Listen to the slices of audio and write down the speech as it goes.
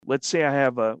let's say I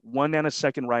have a 1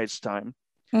 nanosecond rise time,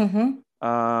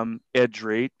 Mm-hmm. edge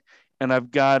rate, and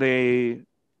I've got a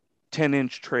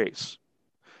 10-inch trace.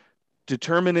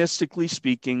 Deterministically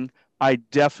speaking, I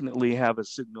definitely have a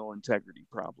signal integrity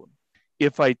problem.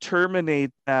 If I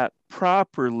terminate that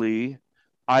properly,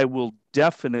 I will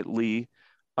definitely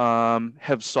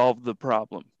have solved the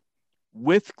problem.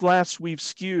 With glass weave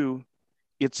skew,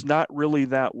 it's not really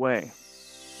that way.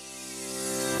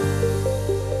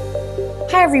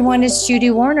 Hi, everyone. It's Judy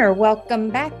Warner. Welcome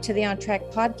back to the On Track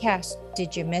podcast.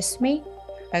 Did you miss me?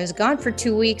 I was gone for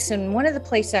 2 weeks, and one of the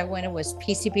places I went was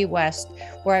PCB West,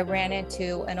 where I ran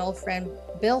into an old friend,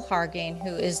 Bill Hargain,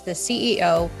 who is the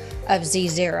CEO of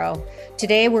Z0.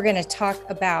 Today, we're going to talk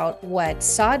about what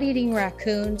sod-eating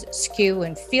raccoons, skew,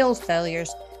 and field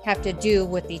failures have to do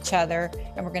with each other,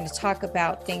 and we're going to talk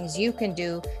about things you can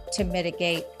do to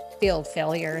mitigate field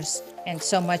failures, and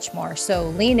so much more. So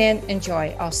lean in,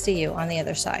 enjoy. I'll see you on the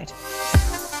other side.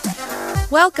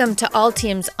 Welcome to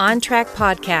Altium's On Track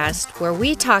podcast, where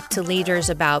we talk to leaders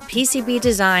about PCB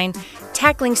design,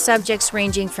 tackling subjects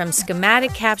ranging from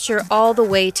schematic capture all the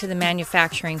way to the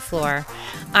manufacturing floor.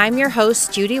 I'm your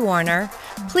host, Judy Warner.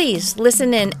 Please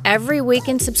listen in every week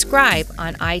and subscribe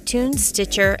on iTunes,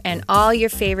 Stitcher, and all your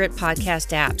favorite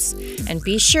podcast apps. And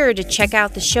be sure to check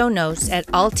out the show notes at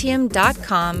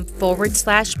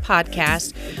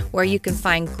altium.com/podcast, where you can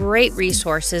find great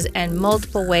resources and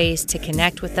multiple ways to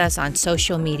connect with us on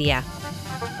social media.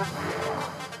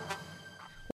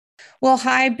 Well,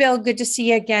 hi, Bill. Good to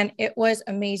see you again. It was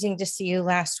amazing to see you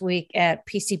last week at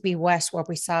PCB West, where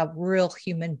we saw real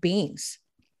human beings.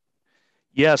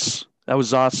 Yes, that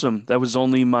was awesome. That was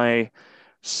only my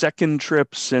second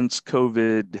trip since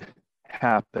COVID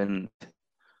happened.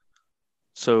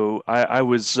 So I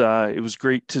was, it was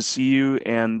great to see you,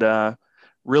 and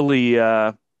really,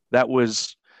 that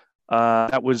was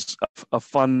a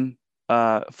fun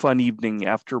evening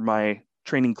after my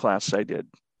training class I did.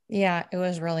 Yeah, it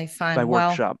was really My fun. Well,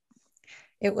 workshop.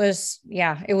 it was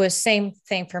same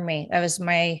thing for me.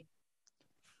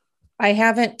 I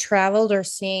haven't traveled or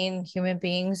seen human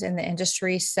beings in the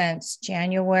industry since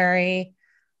January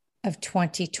of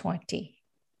 2020.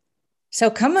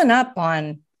 So coming up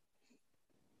on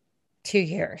 2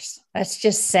 years. That's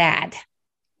just sad.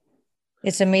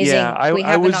 It's Yeah, amazing we I haven't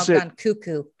all was at gone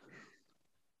cuckoo.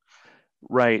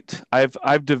 right.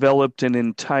 I've developed an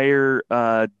entire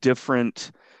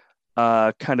different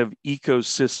kind of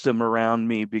ecosystem around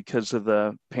me because of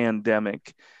the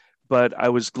pandemic. But I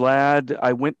was glad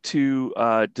I went to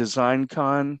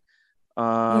DesignCon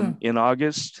Mm. in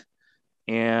August,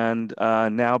 and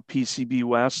now PCB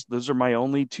West. Those are my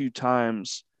only two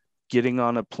times getting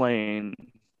on a plane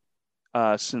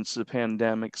since the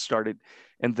pandemic started.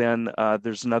 And then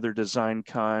there's another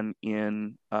DesignCon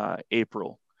in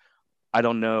April. I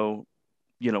don't know,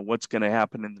 what's going to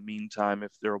happen in the meantime,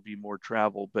 if there will be more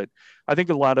travel, but I think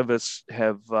a lot of us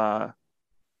have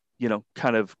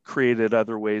kind of created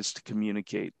other ways to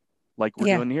communicate, like we're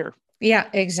Yeah. doing here. Yeah,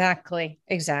 exactly.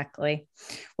 Exactly.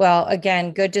 Well,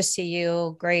 again, good to see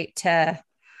you. Great to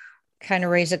kind of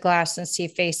raise a glass and see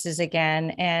faces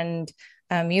again. And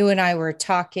you and I were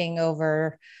talking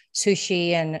over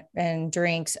sushi and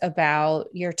drinks about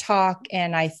your talk.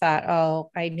 And I thought, oh,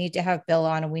 I need to have Bill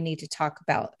on and we need to talk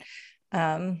about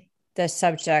the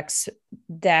subjects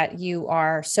that you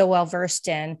are so well versed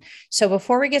in. So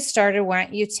before we get started, why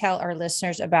don't you tell our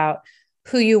listeners about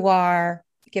who you are,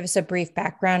 give us a brief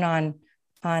background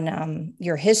on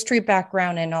your history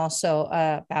background, and also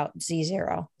about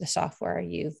Z0, the software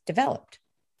you've developed.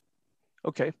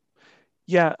 Okay.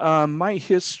 Yeah, my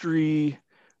history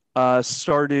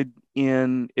started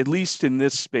in, at least in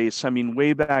this space. I mean,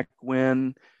 way back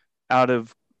when, out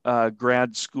of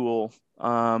grad school,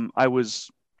 I was,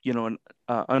 an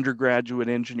undergraduate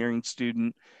engineering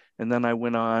student, and then I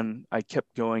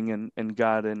kept going and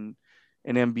got an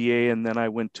MBA, and then I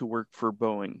went to work for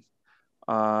Boeing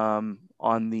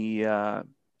on the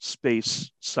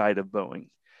space side of Boeing.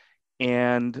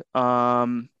 And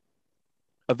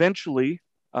eventually,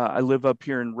 I live up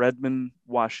here in Redmond,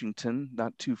 Washington,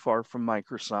 not too far from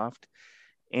Microsoft,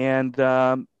 and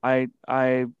I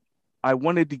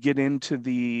wanted to get into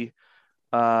the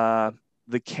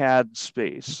CAD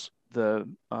space. I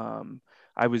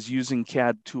was using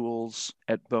CAD tools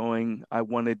at Boeing. I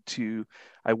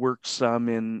worked some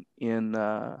in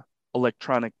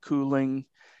electronic cooling,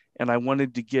 and I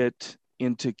wanted to get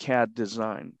into CAD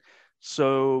design.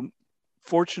 So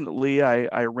fortunately,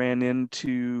 I ran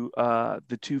into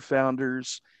the two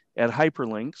founders at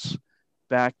Hyperlinks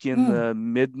back in Mm. the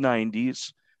mid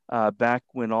 90s, back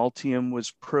when Altium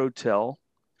was Protel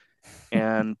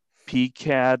and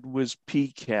PCAD was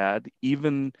PCAD,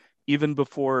 even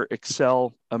before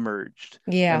Excel emerged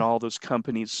and Yeah. all those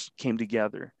companies came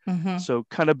together. Mm-hmm. So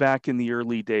kind of back in the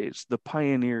early days, the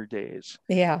pioneer days.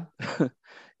 Yeah.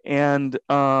 And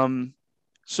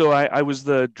so I was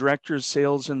the director of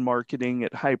sales and marketing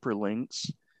at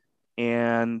Hyperlinks.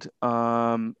 And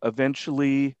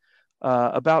eventually,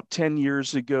 about 10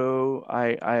 years ago,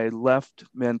 I left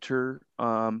Mentor.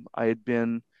 I had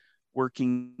been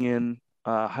working in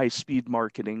high-speed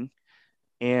marketing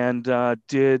and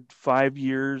did 5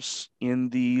 years in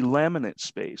the laminate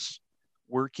space,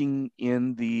 working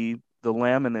in the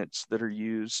laminates that are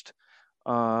used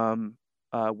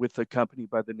with a company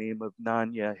by the name of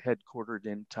Nanya, headquartered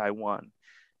in Taiwan.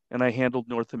 And I handled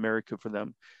North America for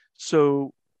them.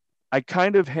 So I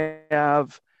kind of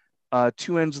have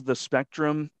two ends of the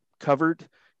spectrum covered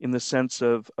in the sense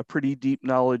of a pretty deep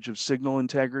knowledge of signal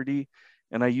integrity.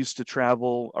 And I used to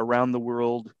travel around the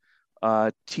world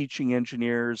teaching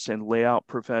engineers and layout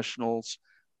professionals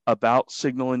about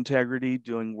signal integrity,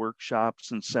 doing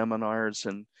workshops and seminars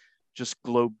and just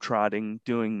globetrotting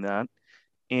doing that.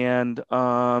 And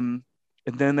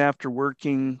then after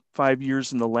working 5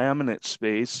 years in the laminate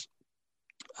space,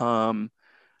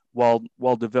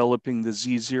 while developing the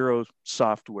Z0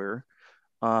 software,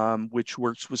 which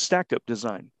works with stack up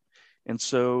design. And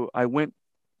so I went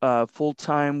full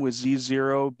time with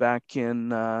Z0 back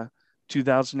in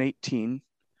 2018,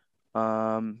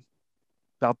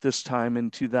 about this time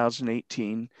in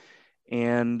 2018.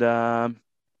 And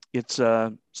it's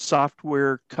a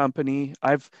software company.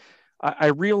 I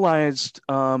realized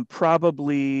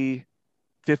probably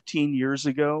 15 years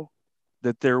ago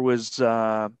that there was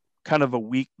kind of a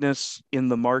weakness in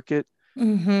the market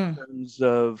Mm-hmm. in terms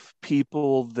of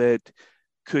people that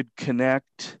could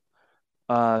connect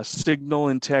signal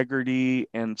integrity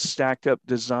and stack up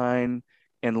design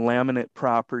and laminate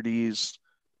properties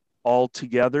all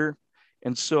together.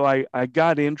 And so I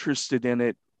got interested in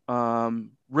it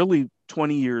really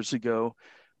 20 years ago,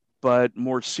 but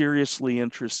more seriously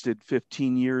interested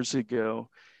 15 years ago.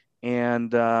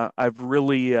 And I've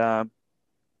really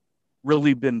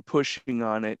been pushing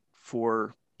on it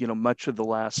for much of the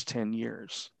last 10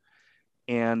 years.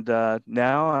 And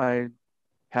now I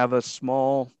have a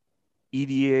small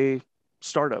EDA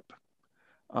startup.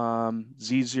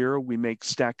 Z0, we make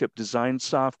stack up design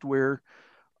software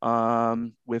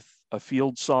with a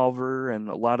field solver and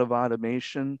a lot of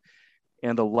automation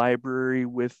and a library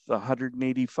with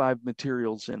 185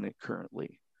 materials in it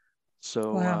currently.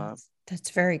 So Wow. That's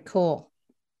very cool.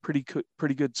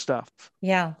 pretty good stuff.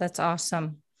 Yeah, that's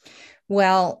awesome.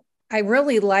 Well, I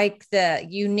really like the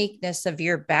uniqueness of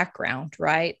your background,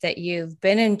 right? That you've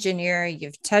been an engineer,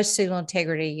 you've touched signal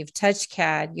integrity, you've touched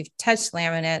CAD, you've touched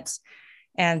laminates.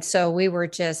 And so we were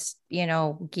just,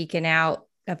 geeking out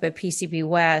up at PCB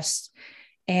West.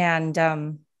 And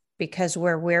because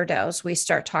we're weirdos, we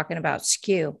start talking about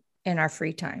SKU in our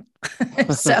free time.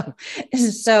 so,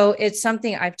 so it's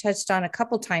something I've touched on a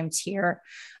couple times here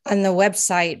on the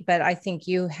website, but I think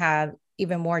you have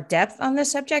even more depth on the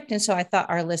subject. And so I thought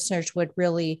our listeners would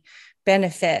really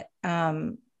benefit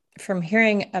from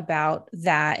hearing about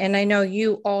that. And I know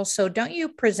you also, don't you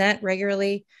present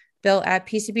regularly, Bill, at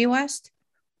PCB West?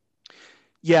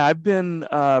 Yeah, I've been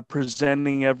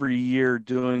presenting every year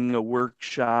doing a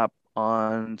workshop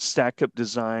on stack up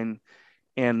design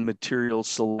and material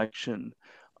selection.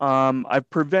 I've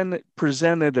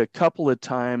presented a couple of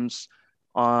times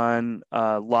on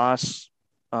loss,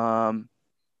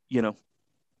 you know,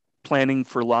 planning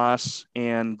for loss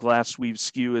and glass weave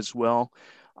SKU as well.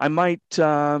 I might,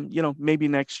 maybe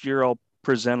next year I'll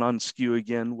present on SKU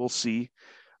again. We'll see.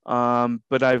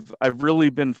 But I've really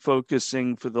been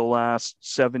focusing for the last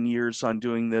 7 years on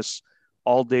doing this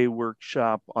all-day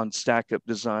workshop on stack up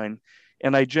design.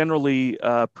 And I generally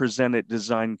present at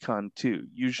DesignCon too.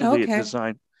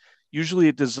 Okay. Usually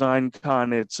at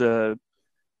DesignCon, it's a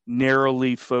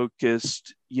narrowly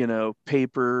focused,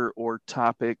 paper or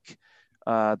topic.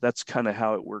 That's kind of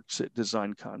how it works at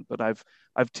DesignCon. But I've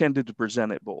tended to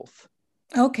present at both.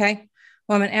 Okay.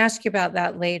 Well, I'm going to ask you about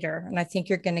that later. And I think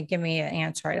you're going to give me an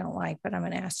answer I don't like, but I'm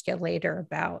going to ask you later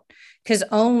about, because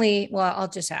I'll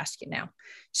just ask you now.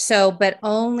 So, but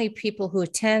only people who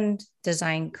attend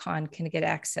DesignCon can get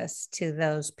access to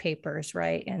those papers,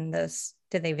 right? And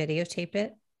did they videotape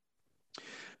it?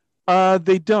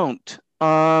 They don't.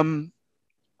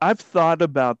 I've thought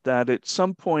about that at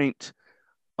some point.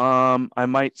 I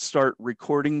might start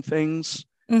recording things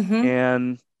Mm-hmm.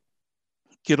 and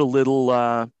get a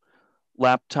little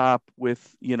laptop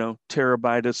with,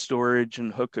 terabyte of storage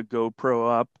and hook a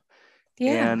GoPro up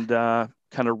Yeah. and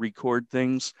kind of record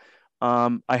things.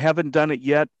 I haven't done it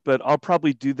yet, but I'll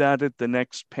probably do that at the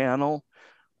next panel.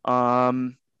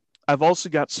 I've also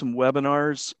got some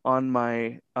webinars on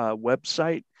my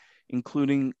website,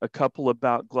 including a couple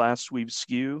about glass weave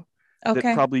skew that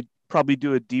Okay. probably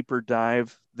do a deeper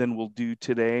dive than we'll do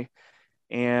today,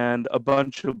 and a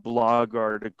bunch of blog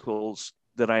articles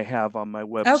that I have on my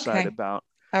website Okay. about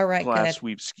All right. Good. glass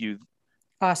weave skew.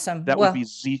 Awesome. That would be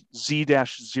Well,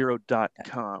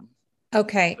 z-0.com.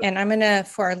 okay. And I'm going to,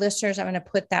 for our listeners, I'm going to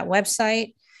put that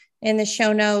website in the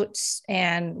show notes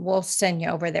and we'll send you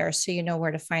over there so you know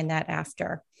where to find that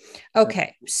after.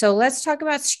 Okay. So let's talk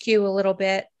about skew a little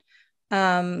bit.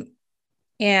 And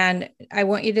I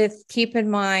want you to keep in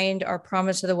mind our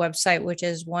promise of the website, which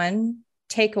is one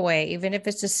takeaway, even if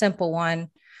it's a simple one,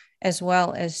 as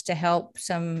well as to help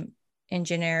some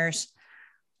engineers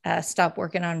stop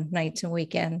working on nights and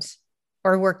weekends,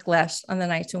 or work less on the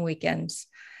nights and weekends,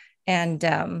 and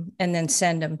then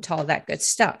send them to all that good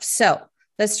stuff. So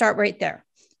let's start right there.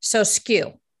 So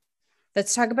skew.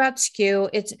 Let's talk about skew.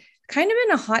 It's kind of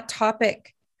been a hot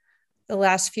topic the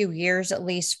last few years, at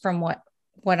least from what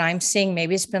I'm seeing.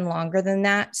 Maybe it's been longer than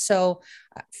that. So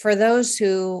for those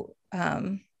who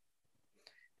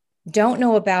don't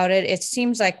know about it, it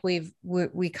seems like we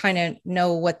kind of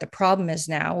know what the problem is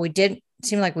now. We didn't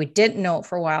seem like we didn't know it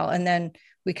for a while, and then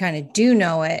we kind of do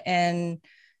know it. And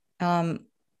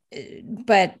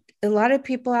but a lot of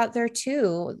people out there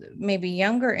too, maybe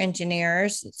younger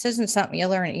engineers, this isn't something you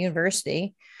learn at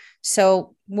university.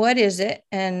 So what is it,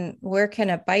 and where can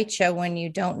it bite you when you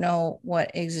don't know what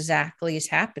exactly is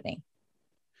happening?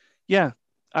 Yeah,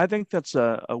 I think that's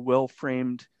a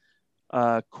well-framed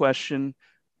question.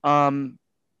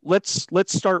 Let's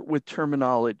start with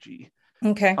terminology.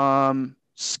 Okay.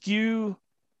 Skew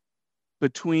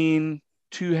between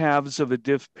two halves of a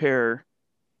diff pair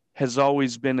has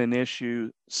always been an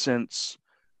issue since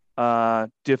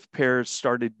diff pairs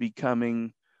started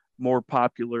becoming more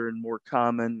popular and more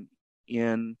common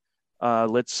in,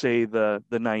 let's say, the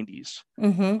 90s,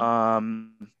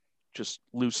 just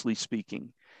loosely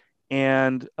speaking.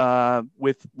 And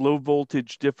with low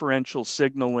voltage differential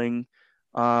signaling,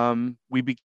 we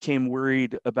became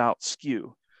worried about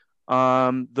skew.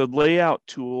 The layout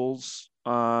tools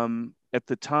at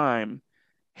the time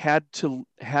had to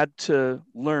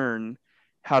learn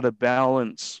how to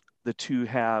balance the two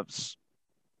halves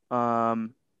of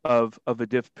a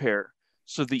diff pair,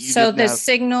 so that you So didn't the have.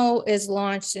 signal is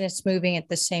launched and it's moving at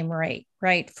the same rate,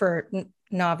 right? For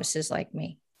novices like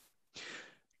me.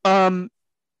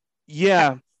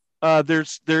 Yeah,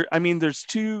 there's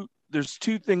two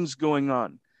things going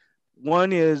on.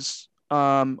 One is,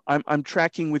 I'm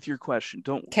tracking with your question.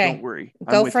 Don't Okay. worry,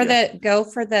 I'm with you. Go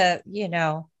for the, you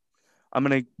know. I'm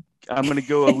gonna I'm gonna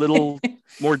go a little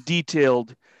more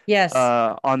detailed Yes.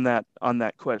 on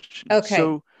that question. Okay.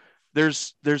 So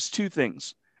there's two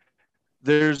things.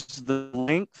 There's the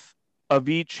length of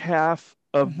each half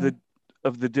Mm-hmm.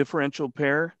 of the differential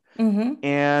pair, Mm-hmm.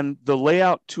 and the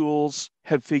layout tools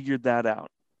have figured that out.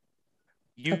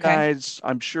 You Okay. guys,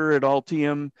 I'm sure at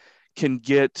Altium, can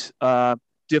get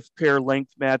diff pair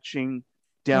length matching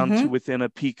down to Mm-hmm. within a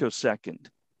picosecond.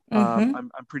 Mm-hmm.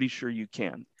 I'm pretty sure you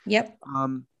can. Yep.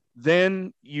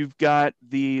 Then you've got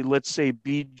the, let's say,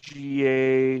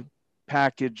 BGA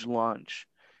package launch.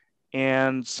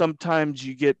 And sometimes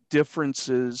you get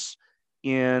differences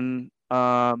in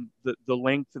the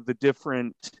length of the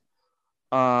different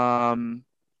um,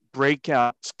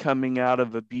 breakouts coming out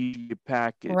of a BGA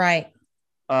package. Right.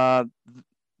 Uh,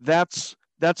 that's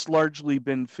largely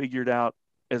been figured out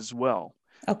as well.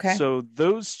 Okay. So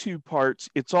those two parts,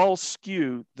 it's all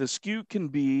skew. The skew can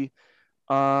be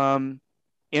end-to-end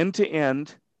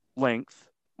length.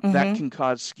 That Mm-hmm. can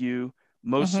cause skew.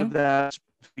 Most of Mm-hmm. that's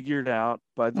figured out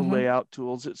by the Mm-hmm. layout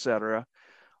tools, etc.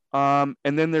 And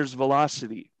then there's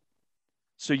velocity.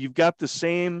 So you've got the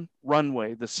same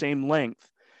runway, the same length,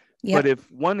 but Yep.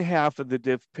 if one half of the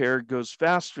diff pair goes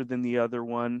faster than the other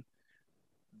one,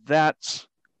 that's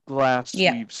glass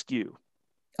Yep. weave skew.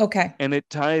 Okay. And it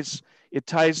ties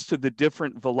to the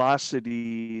different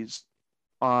velocities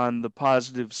on the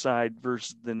positive side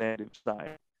versus the negative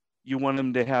side. You want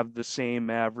them to have the same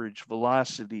average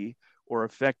velocity or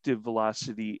effective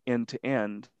velocity end to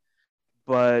end,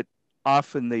 but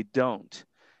often they don't.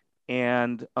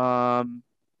 And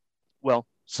well,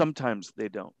 sometimes they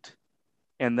don't.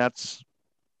 And that's,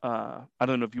 I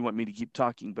don't know if you want me to keep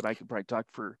talking, but I could probably talk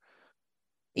for.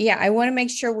 Yeah, I want to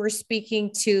make sure we're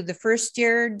speaking to the first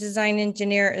year design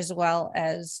engineer as well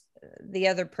as the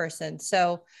other person.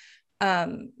 So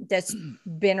that's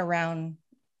been around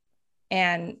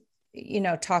and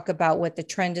talk about what the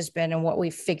trend has been and what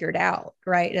we've figured out,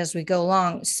 right, as we go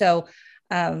along. So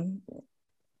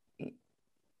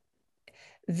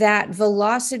that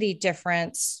velocity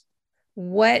difference,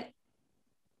 what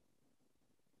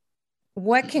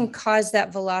can cause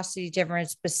that velocity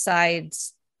difference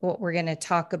besides what we're going to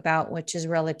talk about, which is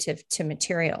relative to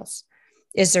materials?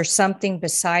 Is there something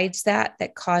besides that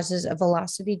causes a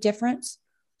velocity difference?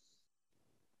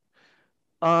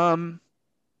 The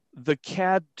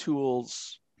CAD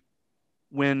tools,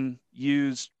 when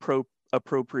used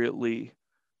appropriately,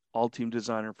 Altium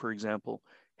Designer, for example,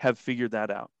 have figured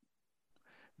that out.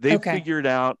 They've figured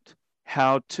out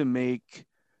how to make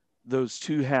those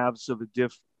two halves of a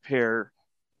diff pair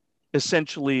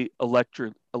essentially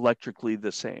electrically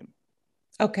the same.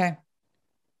 Okay.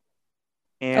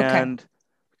 And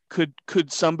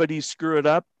could somebody screw it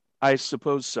up? I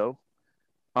suppose so.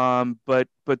 But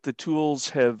the tools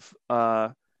have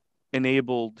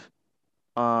enabled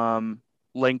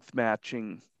length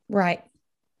matching. Right.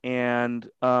 And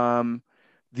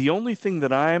the only thing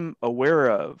that I'm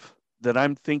aware of, that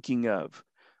I'm thinking of,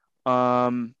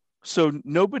 so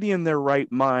nobody in their right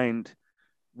mind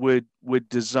would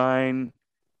design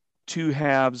two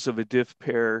halves of a diff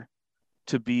pair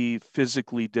to be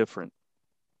physically different.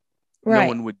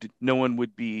 Right. No one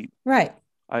would be. Right.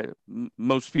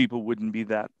 Most people wouldn't be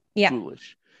that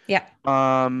foolish. Yeah.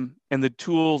 And the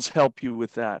tools help you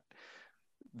with that.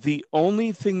 The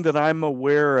only thing that I'm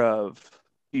aware of,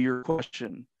 to your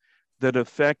question, that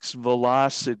affects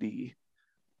velocity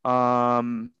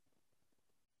in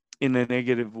a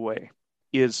negative way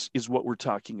is what we're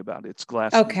talking about. It's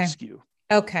glass bead skew.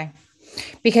 Okay.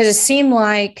 Because it seemed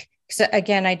like,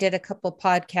 again, I did a couple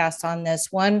podcasts on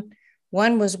this. One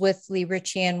was with Lee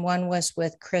Ritchie and one was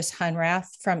with Chris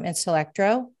Hunrath from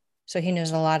Inselectro. So he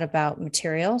knows a lot about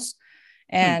materials.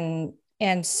 And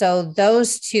so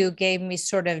those two gave me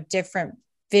sort of different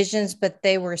visions, but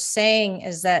they were saying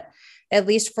is that at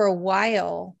least for a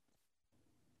while,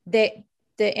 the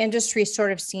industry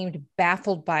sort of seemed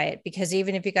baffled by it, because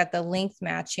even if you got the length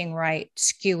matching right,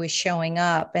 skew is showing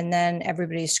up and then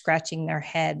everybody's scratching their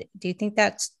head. Do you think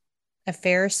that's a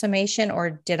fair summation, or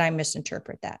did I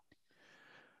misinterpret that?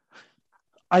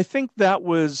 I think that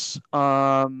was,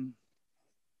 they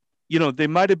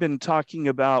might have been talking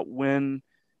about when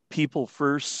people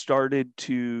first started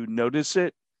to notice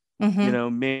it,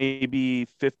 maybe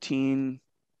 15,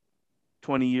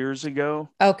 20 years ago.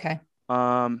 Okay.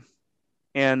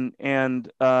 And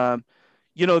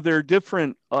they're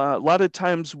different. A lot of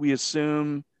times we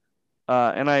assume,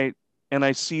 and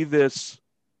I see this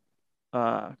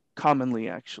commonly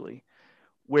actually,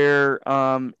 where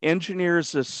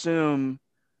engineers assume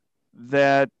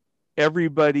that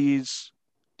everybody's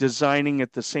designing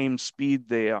at the same speed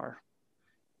they are,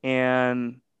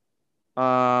 and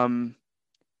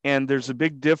there's a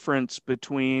big difference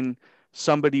between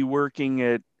somebody working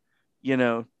at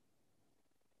 10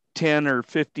 or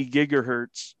 50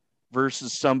 gigahertz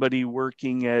versus somebody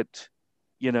working at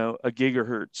a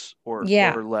gigahertz or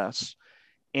less.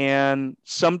 And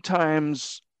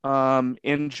sometimes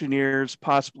engineers,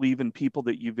 possibly even people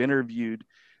that you've interviewed,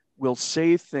 will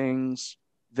say things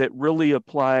that really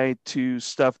apply to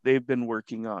stuff they've been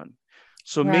working on.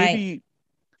 So maybe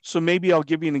I'll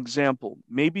give you an example.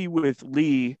 Maybe with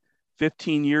Lee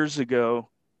 15 years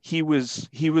ago, he was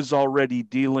already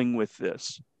dealing with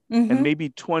this. And maybe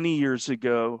 20 years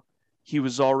ago, he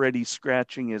was already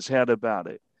scratching his head about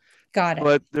it. Got it.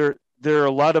 But there are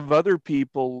a lot of other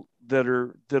people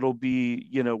that'll be,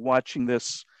 watching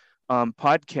this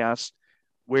podcast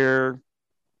where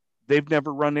they've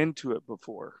never run into it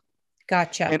before.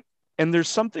 Gotcha. And there's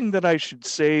something that I should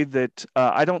say that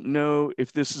I don't know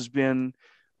if this has been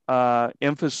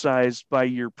emphasized by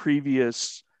your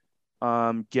previous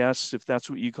guests, if that's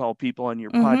what you call people on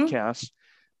your podcast.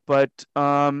 But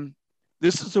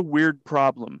this is a weird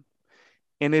problem.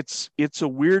 And it's a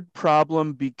weird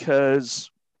problem because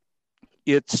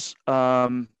it's,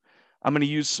 I'm going to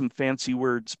use some fancy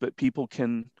words, but people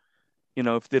can,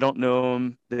 if they don't know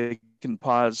them, they can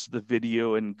pause the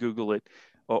video and Google it,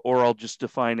 or I'll just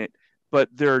define it. But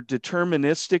there are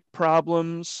deterministic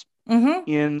problems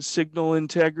in signal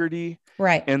integrity.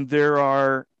 Right. And there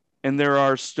are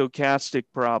stochastic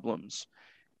problems.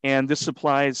 And this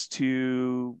applies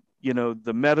to,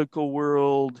 the medical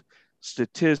world,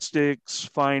 statistics,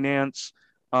 finance.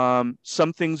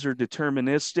 Some things are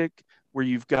deterministic, where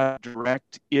you've got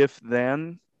direct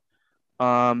if-then.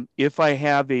 If I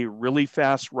have a really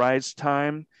fast rise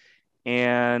time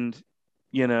and,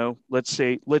 let's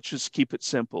just keep it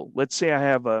simple. Let's say I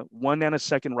have a 1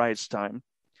 nanosecond rise time,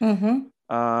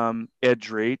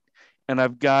 edge rate, and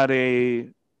I've got a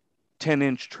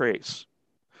 10-inch trace.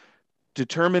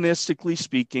 Deterministically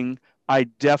speaking, I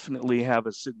definitely have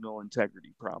a signal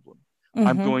integrity problem.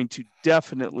 I'm going to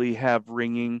definitely have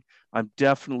ringing. I'm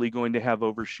definitely going to have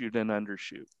overshoot and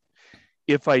undershoot.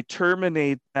 If I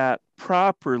terminate that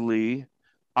properly,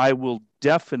 I will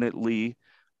definitely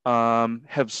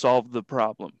have solved the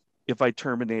problem if I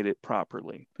terminate it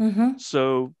properly.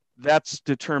 So that's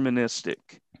deterministic.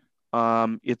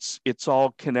 It's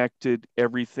all connected.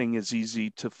 Everything is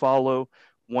easy to follow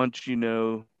once you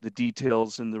know the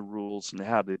details and the rules and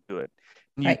how to do it.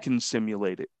 And you can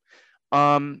simulate it.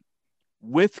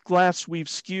 With glass weave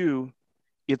skew,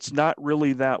 it's not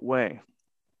really that way.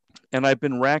 And I've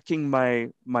been racking my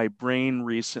brain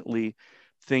recently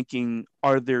thinking,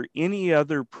 are there any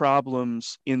other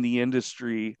problems in the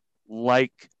industry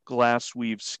like glass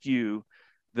weave skew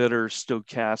that are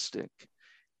stochastic?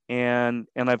 And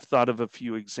I've thought of a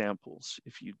few examples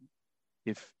if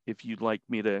you'd like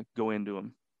me to go into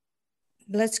them.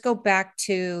 Let's go back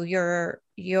to your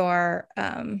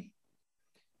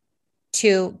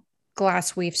to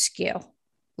glass weave skew,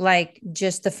 like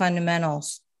just the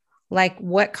fundamentals, like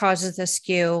what causes the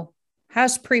skew,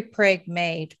 how's prepreg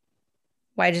made,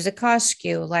 why does it cause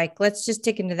skew? Like, let's just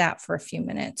dig into that for a few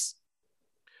minutes.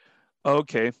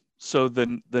 Okay, so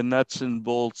the nuts and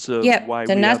bolts of why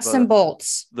the we nuts have and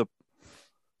bolts.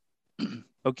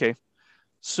 Okay,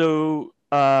 so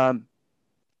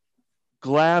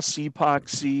glass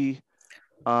epoxy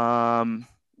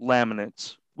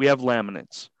laminates. We have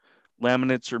laminates.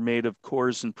 Laminates are made of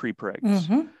cores and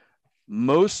prepregs.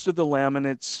 Most of the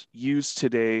laminates used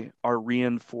today are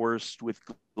reinforced with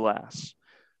glass.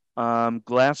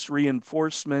 Glass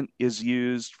reinforcement is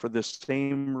used for the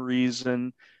same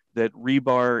reason that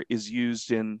rebar is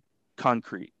used in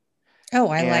concrete. Oh,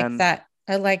 like that.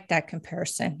 I like that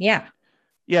comparison. Yeah.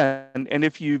 Yeah, and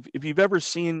if you've ever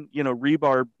seen,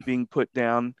 rebar being put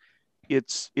down,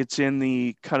 it's in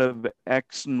the kind of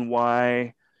X and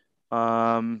Y,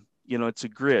 it's a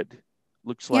grid.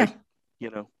 Looks like,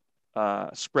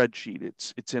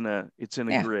 spreadsheet. It's in a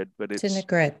grid, but it's in a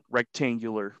grid.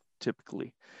 Rectangular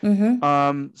typically.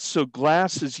 So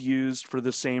glass is used for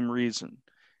the same reason.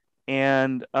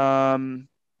 And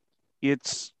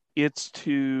it's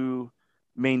to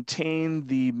maintain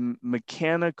the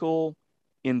mechanical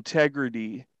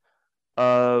integrity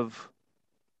of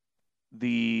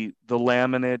the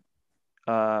laminate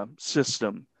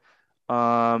system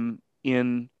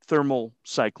in thermal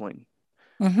cycling.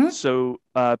 So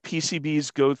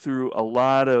PCBs go through a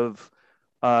lot of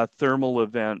thermal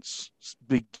events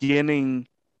beginning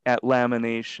at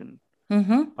lamination.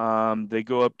 They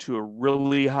go up to a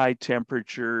really high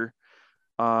temperature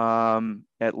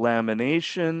at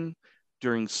lamination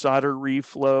during solder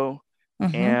reflow,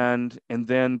 and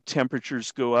then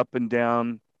temperatures go up and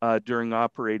down during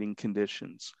operating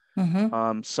conditions.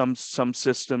 Some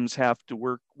systems have to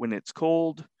work when it's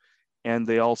cold, and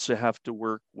they also have to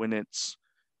work when it's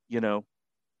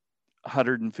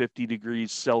 150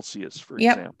 degrees Celsius, for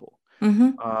example.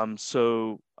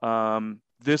 So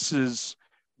this is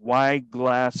why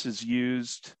glass is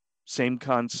used. Same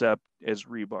concept as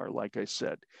rebar, like I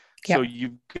said. So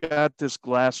you've got this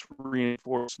glass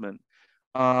reinforcement.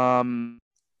 And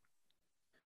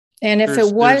if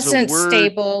it wasn't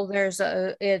stable,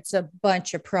 it's a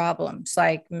bunch of problems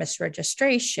like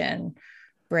misregistration,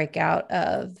 breakout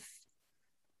of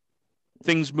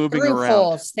things moving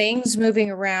around,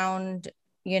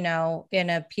 in a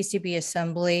PCB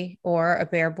assembly or a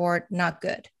bare board, not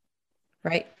good,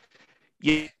 right?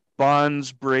 Yeah,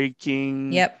 bonds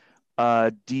breaking.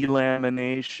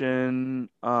 Delamination,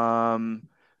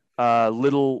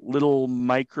 little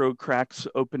micro cracks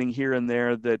opening here and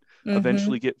there that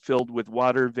eventually get filled with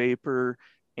water vapor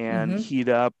and heat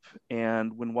up.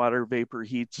 And when water vapor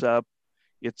heats up,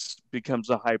 it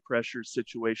becomes a high pressure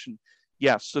situation.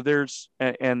 Yeah, so there's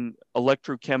an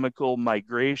electrochemical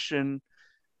migration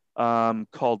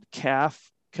called CAF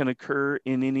can occur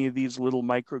in any of these little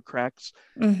micro cracks.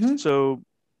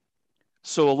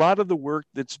 So a lot of the work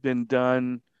that's been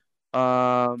done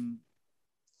from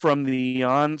the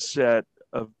onset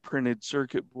of printed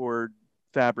circuit board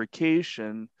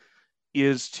fabrication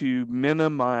is to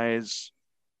minimize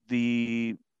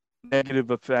the negative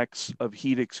effects of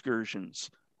heat excursions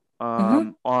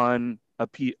on a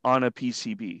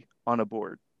PCB, on a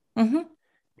board.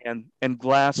 And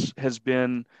glass has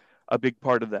been a big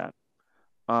part of that.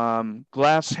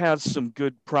 Glass has some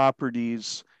good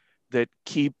properties that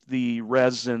keep the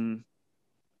resin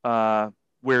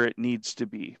where it needs to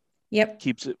be.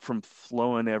 Keeps it from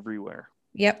flowing everywhere.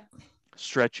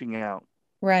 Stretching out.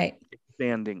 Right.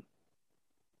 Expanding.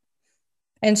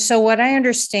 And so what I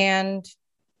understand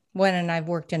when, and I've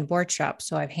worked in board shops,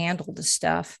 so I've handled the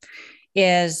stuff,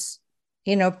 is,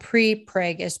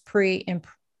 pre-preg is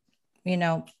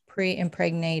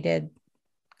pre-impregnated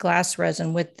glass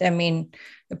resin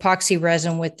epoxy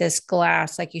resin with this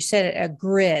glass, like you said, a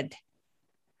grid.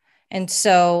 And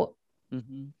so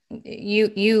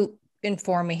you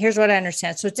inform me. Here's what I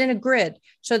understand. So it's in a grid.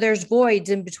 So there's voids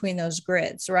in between those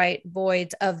grids, right?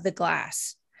 Voids of the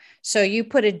glass. So you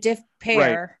put a diff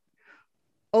pair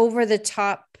over the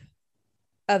top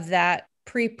of that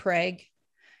pre-preg.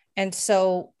 And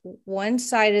so one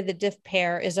side of the diff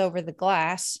pair is over the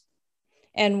glass,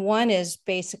 and one is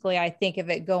basically, I think of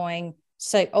it going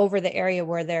over the area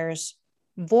where there's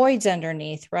voids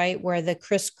underneath, right? Where the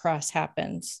crisscross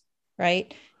happens,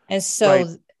 right? And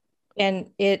so, and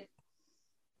it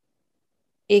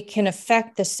can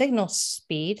affect the signal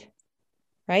speed,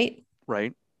 right?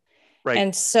 Right.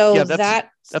 And so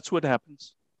that's what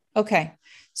happens. Okay.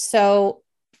 So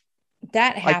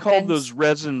that happens. I call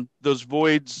those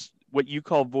voids, what you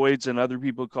call voids and other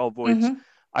people call voids,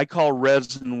 I call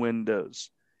resin windows.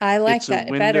 I like that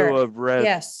better. It's a window of resin.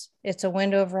 Yes, it's a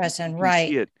window of resin, you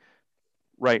see it.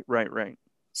 Right.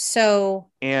 So,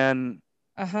 and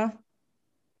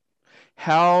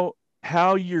how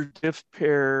your diff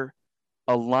pair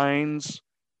aligns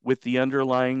with the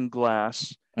underlying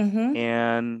glass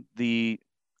and the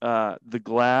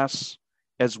glass,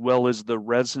 as well as the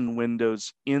resin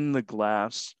windows in the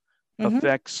glass,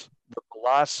 affects the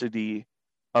velocity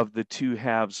of the two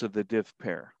halves of the diff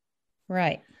pair.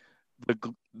 Right.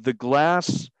 The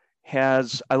glass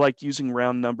has, I like using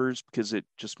round numbers because it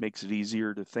just makes it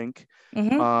easier to think.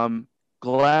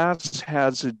 Glass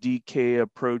has a DK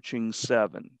approaching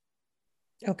 7.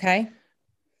 Okay.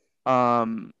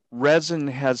 Resin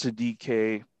has a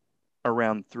DK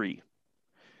around 3.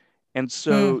 And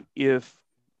so if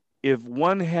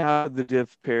one half of the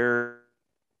diff pair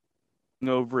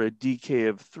over a DK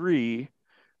of 3,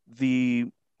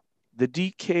 the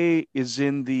DK is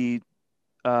in the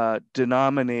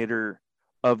denominator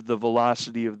of the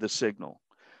velocity of the signal.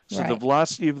 So the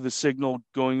velocity of the signal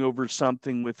going over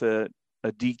something with a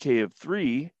DK of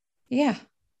 3. Yeah.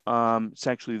 It's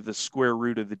actually the square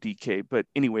root of the DK, but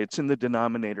anyway, it's in the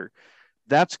denominator.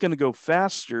 That's going to go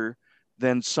faster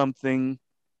than something,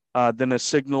 than a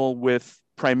signal with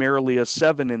primarily a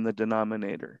 7 in the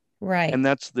denominator. Right. And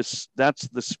that's the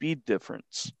speed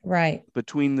difference. Right.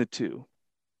 Between the two.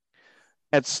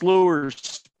 At slower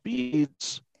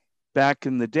speeds back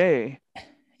in the day,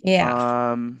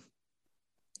 didn't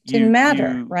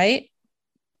matter, right?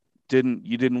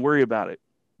 You didn't worry about it.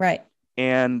 Right.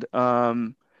 And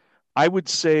I would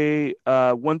say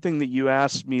one thing that you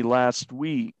asked me last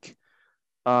week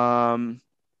was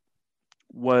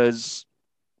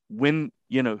when,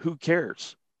 who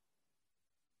cares?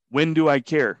 When do I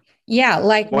care? Yeah,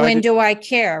 like when do I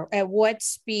care? At what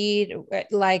speed?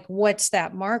 Like what's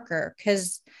that marker?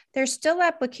 Because there's still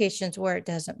applications where it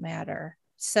doesn't matter.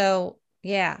 So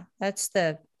yeah, that's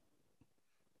the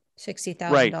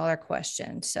 $60,000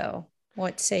 question. So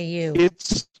what say you?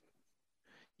 It's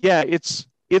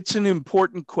an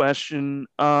important question.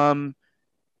 Again,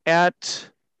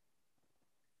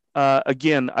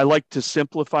 I like to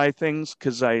simplify things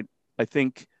because I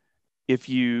think if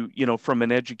from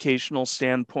an educational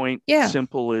standpoint,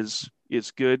 simple is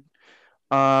good.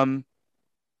 The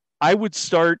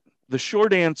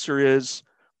short answer is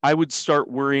I would start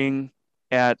worrying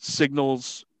at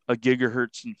signals a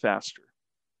gigahertz and faster.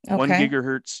 1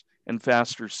 gigahertz and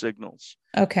faster signals.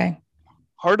 Okay.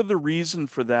 Part of the reason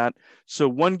for that, so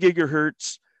 1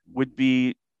 gigahertz would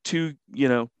be 2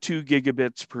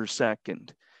 gigabits per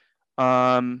second.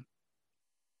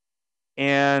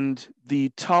 And the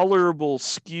tolerable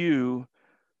skew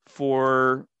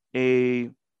for a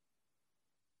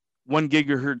 1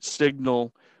 gigahertz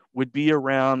signal would be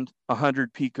around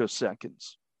 100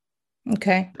 picoseconds.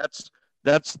 Okay.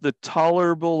 That's the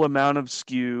tolerable amount of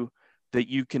skew that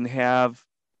you can have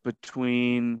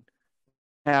between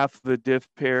half of a diff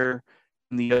pair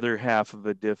and the other half of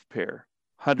a diff pair,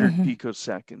 100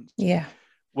 picoseconds. Yeah.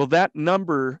 Well, that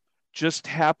number just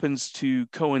happens to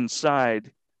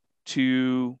coincide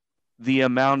to the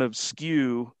amount of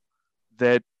skew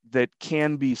that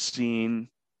can be seen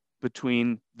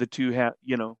between the two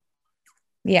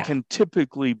can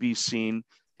typically be seen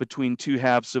between two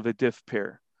halves of a diff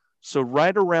pair. So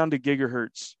right around a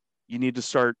gigahertz, you need to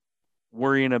start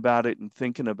worrying about it and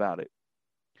thinking about it.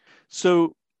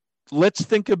 So let's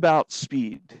think about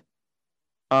speed.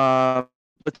 Let's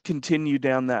continue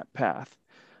down that path.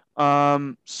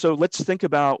 So let's think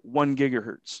about 1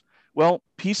 gigahertz. Well,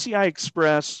 PCI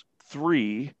Express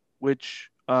 3, which,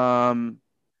 10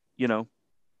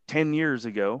 10 years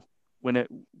ago,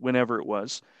 whenever it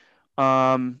was,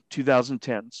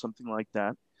 2010, something like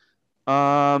that,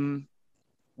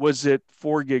 was at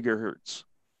 4 gigahertz.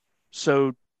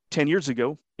 So 10 years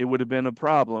ago, it would have been a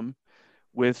problem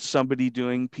with somebody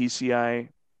doing PCI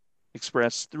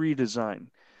Express 3 design.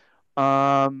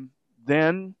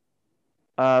 Then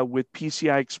with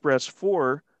PCI Express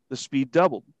 4, the speed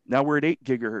doubled. Now we're at 8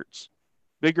 gigahertz.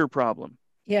 Bigger problem.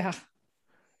 Yeah.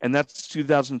 And that's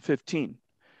 2015.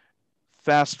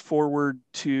 Fast forward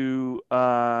to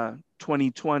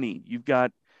 2020, you've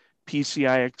got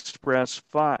PCI Express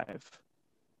 5.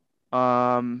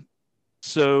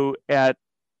 So at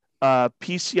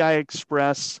PCI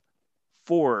Express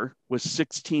 4 was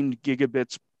 16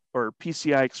 gigabits, or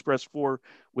PCI Express 4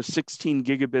 was 16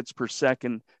 gigabits per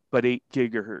second, but 8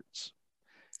 gigahertz.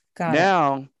 Got it.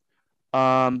 Now,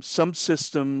 some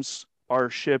systems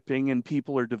are shipping and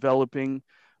people are developing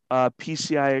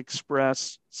PCI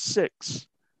Express 6,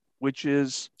 which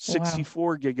is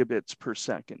 64 gigabits per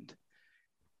second,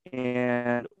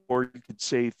 and or you could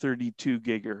say 32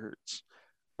 gigahertz.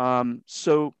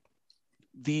 So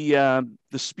the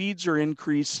speeds are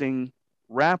increasing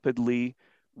rapidly,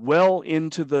 well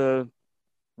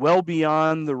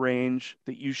beyond the range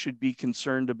that you should be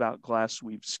concerned about glass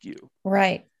weave skew.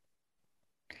 Right.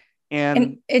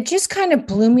 And it just kind of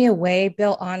blew me away,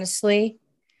 Bill, honestly,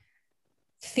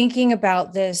 thinking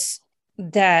about this,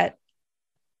 that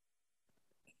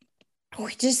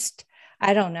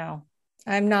I don't know.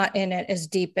 I'm not in it as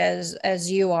deep as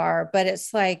you are, but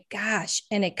it's like, gosh,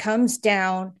 and it comes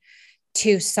down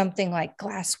to something like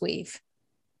glass weave,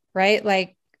 right?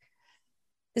 Like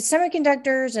the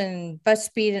semiconductors and bus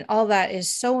speed and all that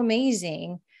is so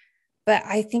amazing, but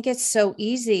I think it's so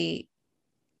easy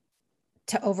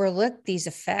to overlook these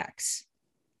effects,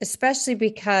 especially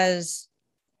because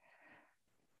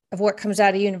of what comes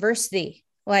out of university.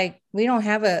 Like we don't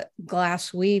have a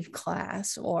glass weave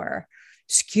class or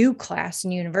skew class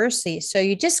in university. So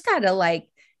you just got to like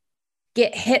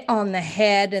get hit on the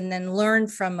head and then learn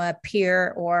from a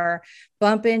peer or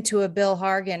bump into a Bill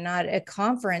Hargan at a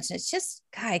conference. It's just,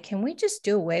 guy, can we just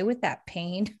do away with that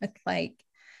pain? Like,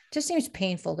 it just seems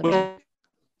painful to me.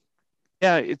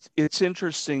 Yeah, it's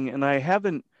interesting, and I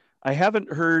haven't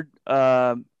heard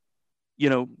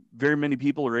very many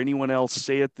people or anyone else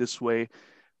say it this way,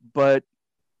 but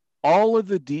all of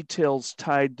the details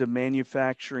tied to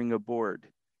manufacturing a board,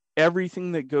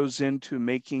 everything that goes into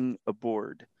making a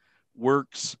board,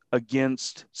 works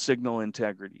against signal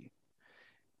integrity.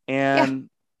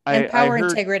 And yeah. And power I heard,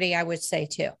 integrity, I would say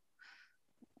too.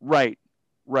 Right.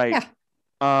 Yeah.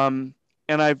 And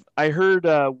I heard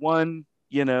one,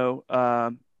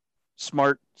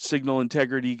 smart signal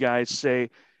integrity guy say,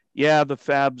 yeah, the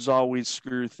fabs always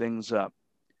screw things up.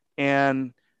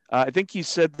 And I think he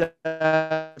said that,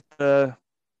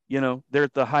 they're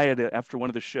at the Hyatt after one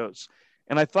of the shows.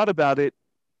 And I thought about it,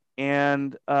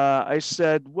 and I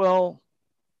said, well,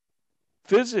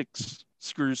 physics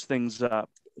screws things up.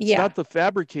 It's not the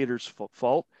fabricator's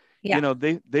fault. Yeah.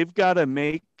 They've got to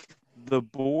make the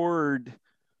board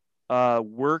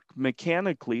work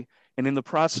mechanically. And in the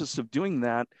process of doing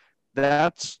that,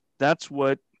 that's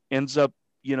what ends up,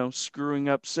 screwing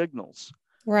up signals.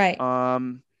 Right.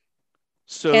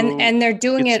 So and they're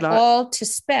doing it all to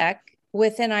spec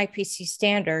within IPC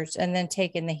standards and then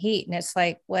taking the heat. And it's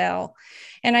like, well,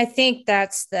 and I think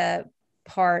that's the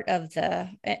part of the,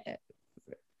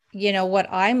 what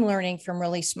I'm learning from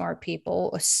really smart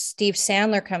people. Steve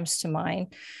Sandler comes to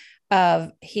mind.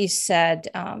 He said,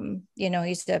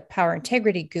 he's the power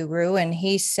integrity guru. And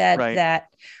he said that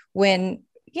when,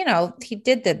 he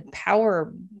did the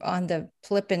power on the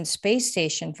flippin' space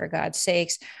station, for God's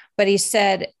sakes. But he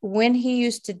said when he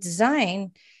used to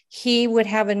design, he would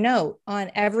have a note on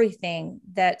everything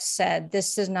that said,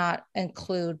 this does not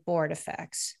include board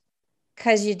effects,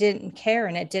 because you didn't care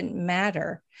and it didn't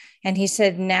matter. And he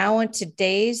said, now in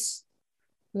today's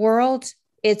world,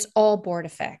 it's all board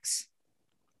effects.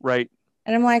 Right.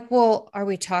 And I'm like, well, are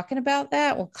we talking about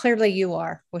that? Well, clearly you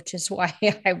are, which is why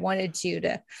I wanted you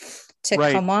to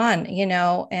come on,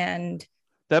 and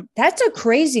that's a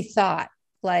crazy thought.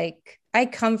 Like, I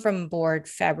come from board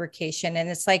fabrication, and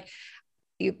it's like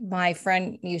my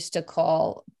friend used to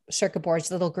call circuit boards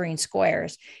little green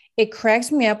squares. It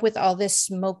cracks me up with all this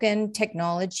smoking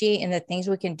technology and the things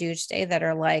we can do today that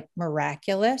are like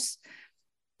miraculous,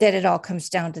 that it all comes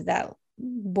down to that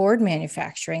board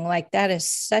manufacturing. Like, that is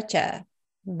such a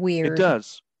weird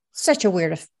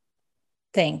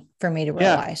thing for me to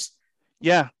realize.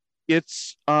 Yeah.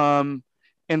 It's and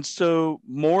so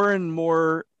more and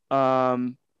more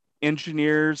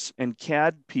engineers and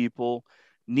CAD people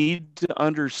need to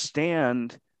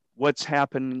understand what's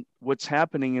happening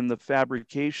in the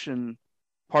fabrication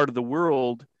part of the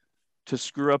world to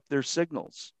screw up their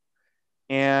signals.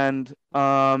 And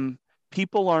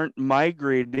people aren't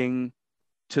migrating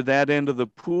to that end of the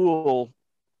pool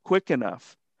quick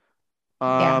enough.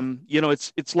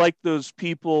 It's like those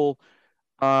people.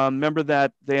 Remember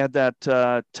that they had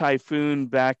that typhoon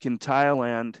back in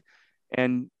Thailand,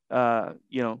 and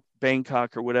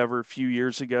Bangkok or whatever a few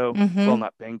years ago. Mm-hmm. Well,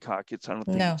 not Bangkok. I don't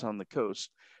think it's on the coast,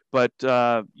 but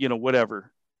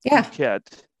whatever. Yeah.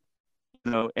 Phuket,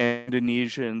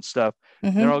 Indonesia and stuff.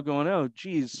 Mm-hmm. They're all going, oh,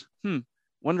 geez,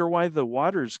 wonder why the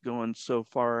water's going so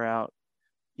far out.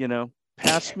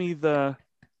 Pass me the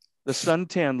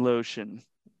suntan lotion.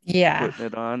 Yeah. Putting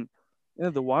it on.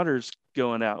 The water's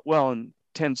going out. Well, and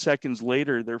 10 seconds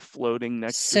later, they're floating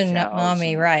next to cows.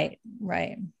 Tsunami,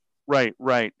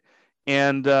 right.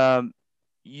 And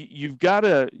you've got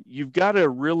to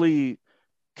really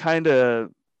kind of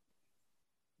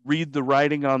read the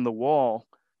writing on the wall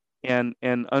and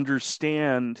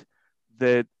understand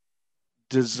that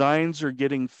designs are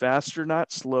getting faster,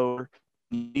 not slower.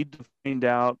 You need to find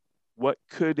out what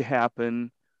could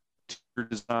happen to your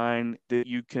design that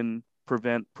you can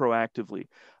prevent proactively.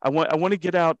 I want to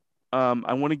get out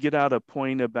a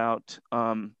point about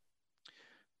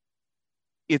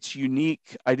it's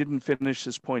unique. I didn't finish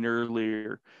this point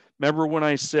earlier. Remember when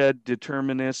I said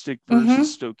deterministic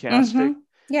versus stochastic? Mm-hmm.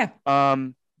 Yeah.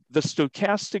 The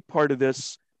stochastic part of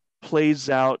this plays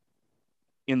out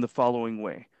in the following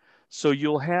way. So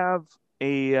you'll have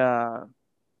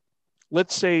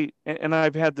let's say, and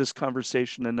I've had this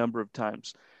conversation a number of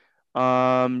times.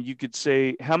 You could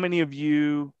say, how many of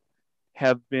you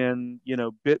have been,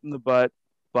 bit in the butt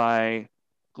by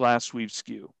glass weave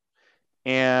skew?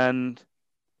 And,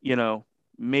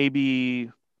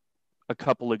 maybe a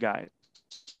couple of guys.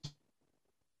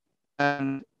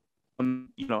 And,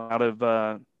 out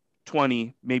of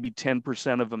 20, maybe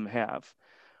 10% of them have.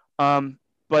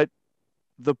 But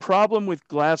the problem with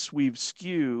glass weave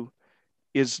skew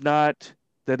is not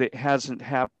that it hasn't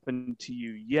happened to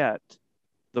you yet.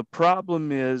 The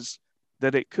problem is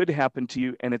that it could happen to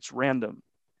you and it's random.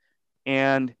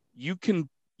 And you can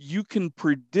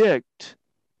predict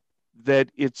that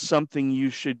it's something you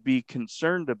should be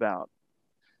concerned about,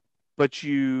 but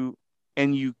you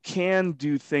can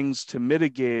do things to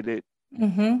mitigate it,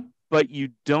 but you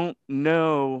don't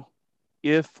know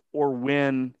if or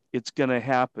when it's going to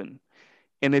happen.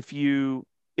 And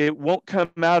it won't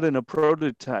come out in a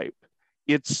prototype.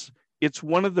 It's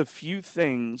one of the few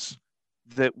things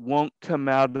that won't come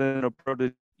out in a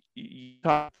prototype. You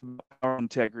talk about power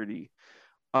integrity.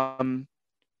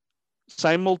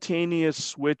 Simultaneous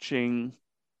switching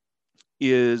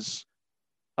is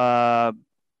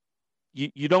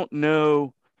you don't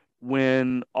know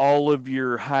when all of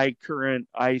your high current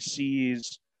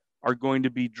ICs are going to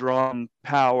be drawing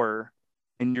power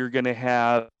and you're going to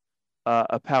have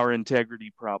a power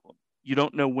integrity problem. You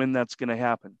don't know when that's going to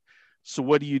happen. So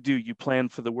what do? You plan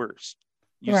for the worst.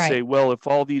 You say, well, if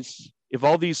all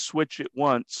these switch at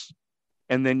once,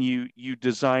 and then you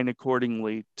design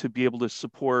accordingly to be able to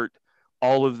support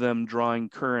all of them drawing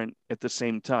current at the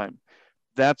same time.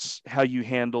 That's how you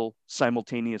handle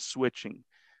simultaneous switching.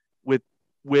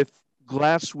 With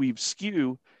glass weave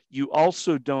skew, you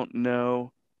also don't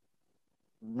know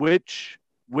which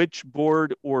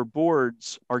board or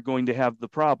boards are going to have the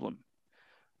problem.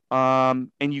 And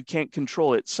you can't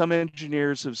control it. Some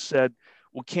engineers have said,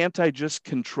 well, can't I just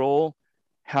control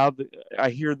how I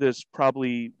hear this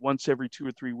probably once every 2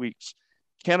 or 3 weeks.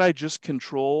 Can't I just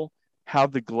control how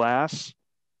the glass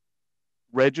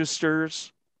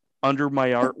registers under my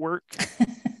artwork?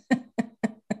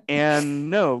 And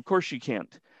no, of course you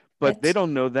can't. But they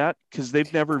don't know that because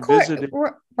they've never visited.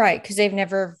 Right, because they've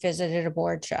never visited a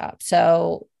board shop.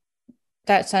 So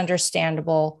that's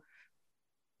understandable.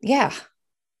 Yeah.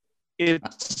 It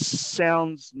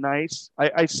sounds nice.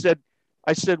 I said,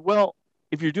 well,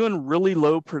 if you're doing really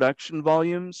low production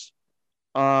volumes,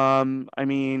 I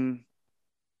mean,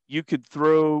 you could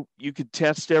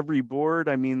test every board.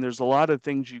 I mean, there's a lot of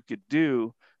things you could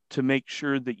do to make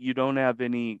sure that you don't have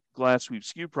any glass weave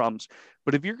skew problems.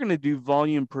 But if you're going to do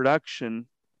volume production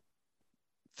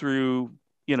through,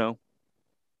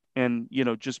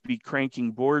 just be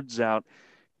cranking boards out,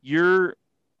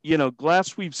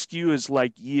 glass weave skew is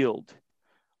like yield.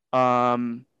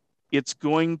 It's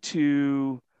going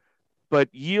to,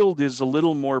 but yield is a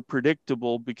little more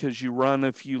predictable because you run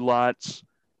a few lots,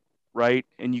 right?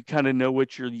 And you kind of know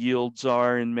what your yields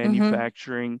are in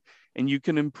manufacturing, and you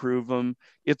can improve them.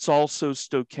 It's also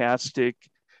stochastic,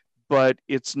 but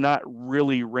it's not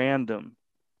really random.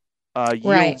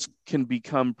 Yields can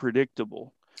become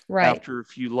predictable. Right. after a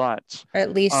few lots. Or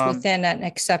at least Um, within an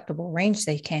acceptable range,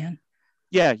 they can.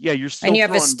 yeah, you're And still you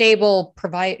have a throwing, stable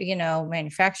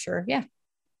manufacturer. Yeah.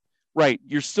 right,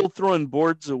 you're still throwing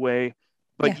boards away,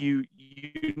 but Yeah.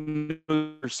 you know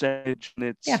the percentage,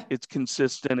 and Yeah. it's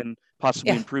consistent and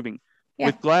possibly Yeah. improving. Yeah.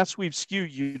 With glass weave skew,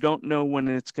 you don't know when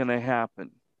it's going to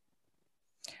happen.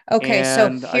 Okay. So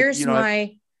And here's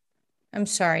I'm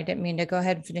sorry, I didn't mean to go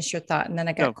ahead and finish your thought. And then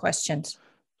I got no, questions.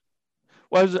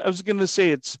 well, I was going to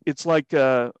say it's like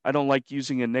I don't like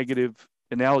using a negative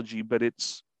analogy, but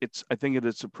I think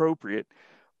it's appropriate.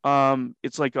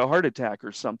 It's like a heart attack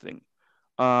or something,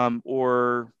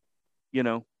 or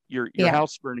your Yeah.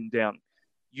 house burning down.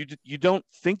 You don't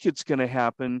think it's going to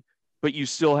happen, but you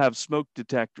still have smoke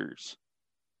detectors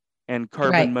and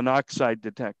carbon Right. monoxide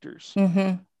detectors.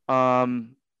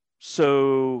 Mm-hmm.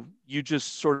 So you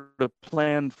just sort of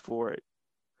planned for it.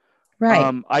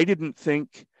 Right. I didn't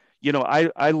think,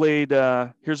 I laid,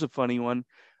 here's a funny one.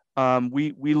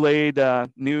 We laid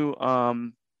new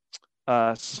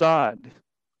sod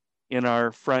in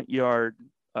our front yard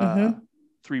Mm-hmm.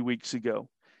 3 weeks ago.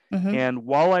 Mm-hmm. And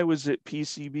while I was at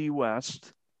PCB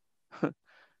West,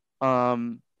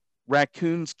 um,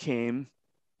 raccoons came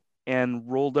and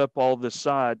rolled up all the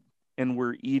sod and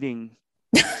were eating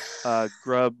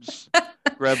grubs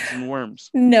and worms.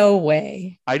 No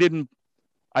way. I didn't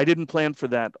plan for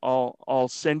that. I'll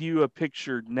send you a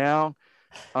picture now.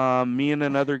 Me and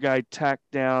another guy tacked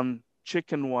down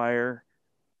chicken wire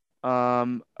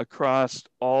across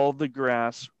all the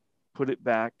grass, put it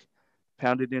back,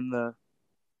 pounded in the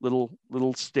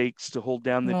little stakes to hold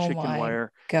down the Oh chicken my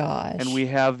wire, and gosh. we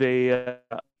have a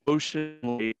ocean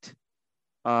light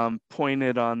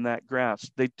pointed on that grass.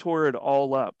 They tore it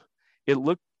all up. It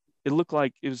looked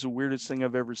like it was the weirdest thing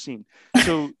I've ever seen.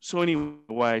 So anyway,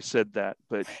 why I said that,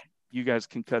 but you guys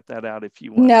can cut that out if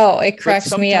you want. No, it But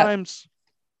cracks me up. sometimes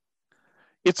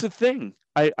it's a thing.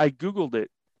 I Googled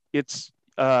it. It's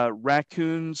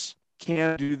raccoons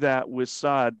can do that with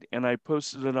sod, and I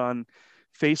posted it on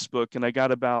Facebook, and I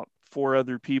got about 4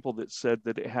 other people that said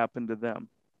that it happened to them,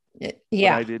 but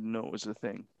Yeah. I didn't know it was a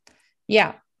thing.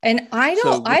 Yeah. And I So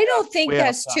don't I don't think way off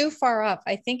that's too topic. far off.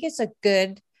 I think it's a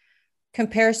good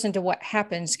comparison to what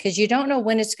happens because you don't know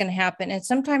when it's going to happen. And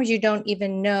sometimes you don't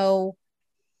even know,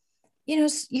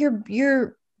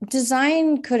 your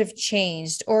design could have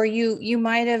changed, or you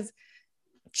might have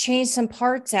changed some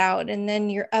parts out and then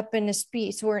you're up in a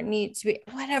space where it needs to be,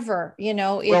 whatever,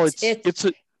 Well, it's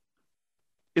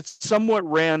it's somewhat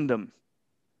random.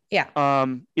 yeah.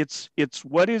 It's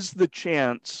what is the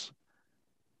chance?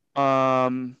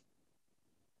 Um,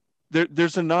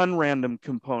 there's a non-random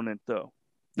component though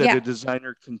that a Yeah.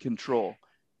 designer can control,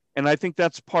 and I think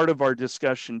that's part of our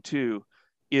discussion too.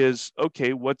 Is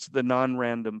okay, what's the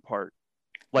non-random part?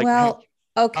 Like Well,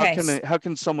 okay. how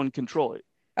can someone control it?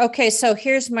 Okay, so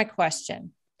here's my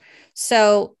question.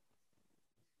 So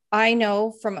I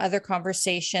know from other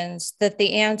conversations that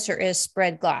the answer is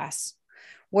spread glass,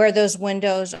 where those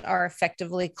windows are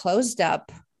effectively closed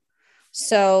up.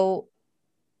 So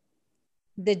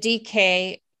the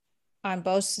DK on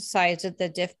both sides of the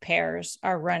diff pairs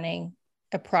are running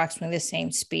approximately the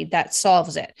same speed. That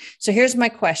solves it. So here's my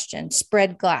question: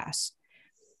 spread glass.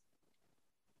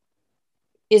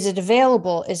 Is it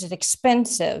available? Is it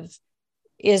expensive?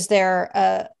 Is there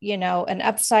an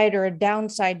upside or a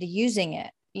downside to using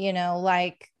it?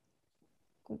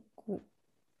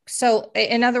 So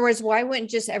in other words, why wouldn't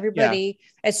just Yeah, everybody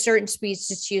at certain speeds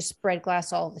just use spread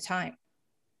glass all the time?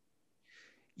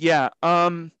 yeah.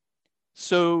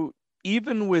 So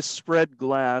even with spread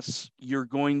glass, you're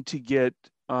going to get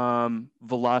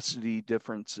velocity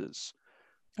differences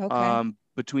Okay.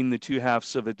 between the two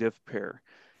halves of a diff pair.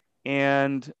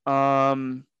 And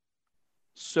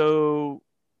so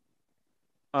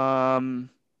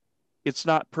it's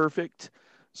not perfect.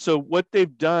 So what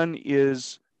they've done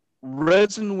is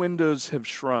resin windows have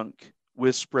shrunk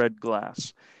with spread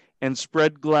glass, and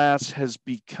spread glass has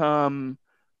become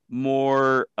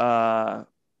more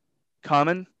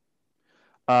common.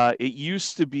 It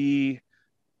used to be,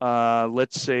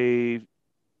 let's say,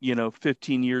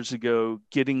 15 years ago,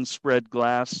 getting spread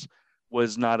glass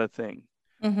was not a thing.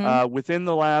 Mm-hmm. Within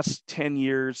the last 10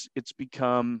 years, it's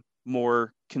become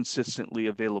more consistently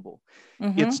available.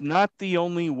 It's Mm-hmm. not the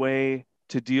only way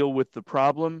to deal with the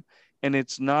problem, and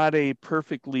it's not a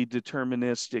perfectly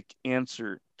deterministic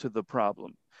answer to the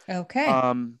problem. Okay.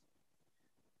 Um,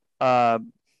 uh,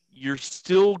 you're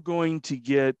still going to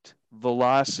get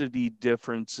velocity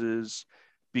differences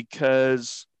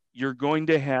because you're going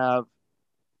to have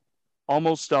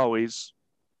almost always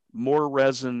more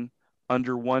resin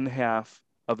under one half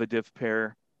of a diff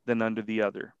pair than under the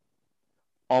other.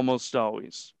 almost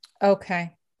always.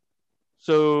 Okay.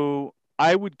 So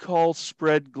I would call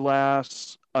spread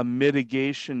glass a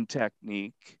mitigation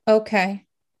technique, Okay.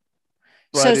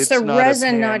 So but it's the it's not a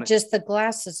resin, not pan. just the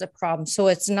glass is a problem. So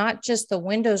it's not just the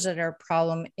windows that are a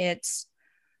problem. It's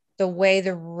the way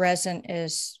the resin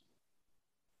is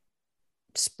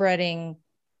spreading.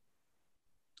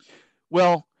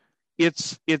 Well,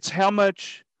 it's how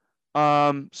much.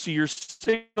 So your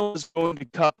signal is going to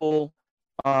couple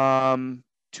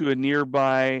to a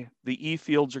nearby. The E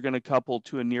fields are going to couple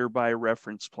to a nearby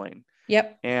reference plane,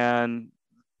 Yep. and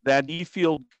that E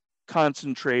field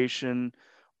concentration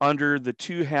under the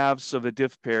two halves of a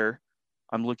diff pair.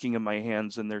 I'm looking at my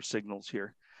hands and their signals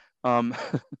here.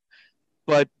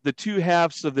 But the two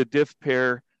halves of the diff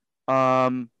pair are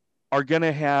going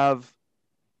to have,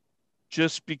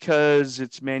 just because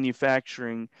it's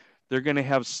manufacturing, they're going to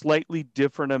have slightly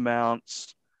different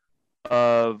amounts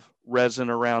of resin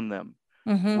around them.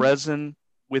 Mm-hmm. Resin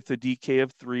with a DK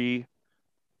of 3,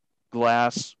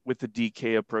 glass with a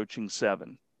DK approaching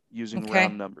 7, using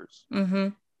round numbers. Mm-hmm.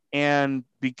 And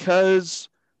because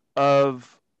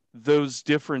of those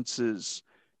differences,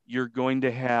 you're going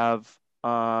to have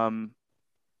a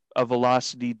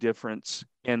velocity difference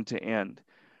end to end.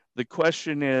 The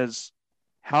question is,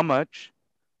 how much?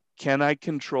 Can I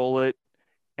control it?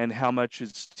 And how much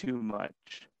is too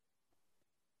much?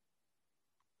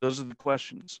 Those are the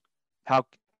questions. How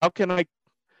can I,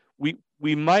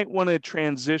 we might want to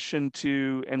transition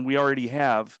to, and we already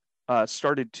have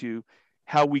started to,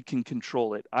 how we can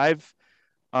control it. I've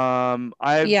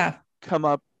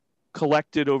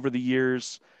collected over the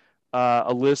years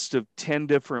a list of 10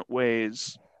 different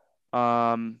ways. There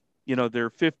are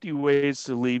 50 ways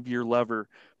to leave your lever,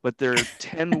 but there are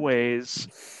 10 ways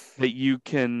that you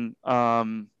can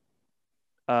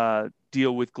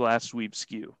deal with glass weave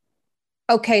skew.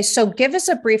 Okay, so give us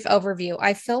a brief overview.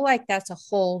 I feel like that's a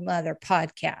whole nother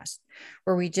podcast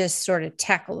where we just sort of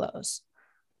tackle those.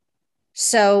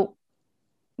 So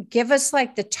give us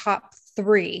like the top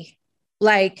 3,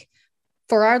 like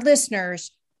for our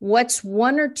listeners, what's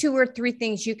 1 or 2 or 3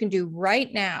 things you can do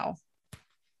right now?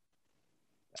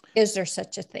 Is there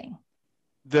such a thing?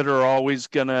 That are always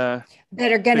that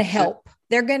are gonna help.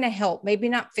 They're gonna help. Maybe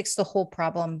not fix the whole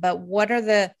problem, but what are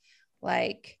the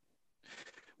like?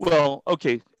 Well,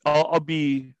 okay. I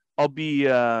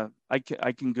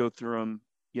can go through them,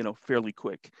 fairly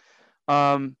quick.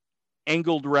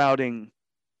 Angled routing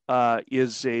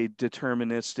is a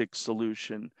deterministic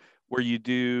solution where you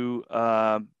do,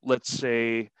 let's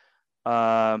say,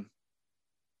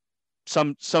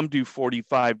 some do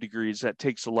 45 degrees. That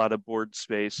takes a lot of board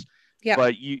space. Yeah.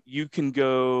 But you can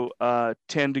go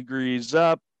 10 degrees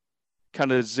up,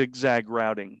 kind of zigzag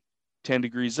routing. 10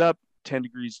 degrees up, 10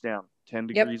 degrees down, 10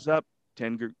 degrees up,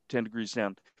 10 degrees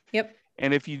down. Yep.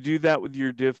 And if you do that with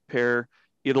your diff pair,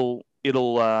 it'll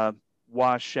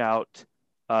wash out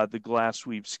the glass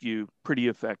weave skew pretty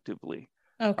effectively.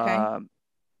 Okay.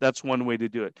 That's one way to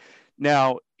do it.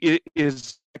 Now, it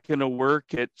is going to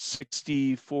work at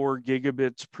 64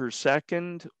 gigabits per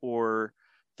second or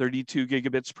 32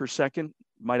 gigabits per second.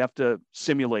 Might have to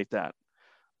simulate that.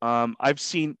 I've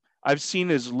seen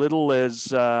as little as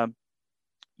 16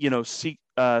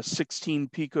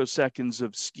 picoseconds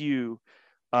of skew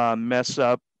mess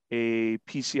up a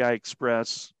PCI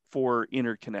Express 4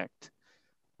 interconnect.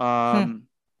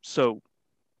 So,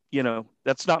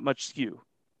 that's not much skew.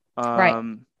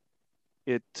 Right.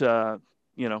 It,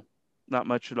 not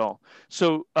much at all.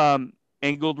 So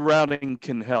angled routing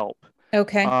can help.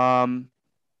 Okay.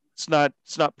 It's not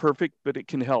perfect, but it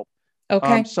can help.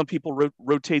 Okay. Some people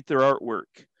rotate their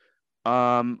artwork.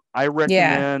 I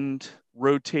recommend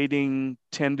rotating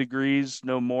 10 degrees,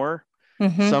 no more.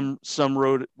 Mm-hmm. Some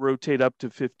rotate up to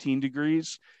 15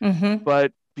 degrees, mm-hmm.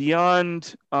 But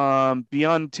beyond 10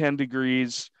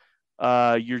 degrees,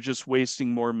 you're just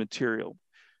wasting more material.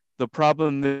 The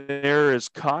problem there is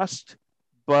cost,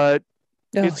 but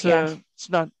it's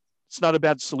not a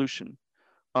bad solution.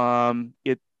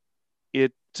 It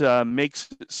makes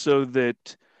it so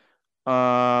that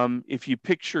if you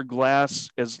picture glass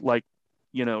as like,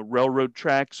 railroad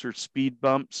tracks or speed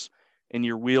bumps and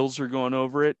your wheels are going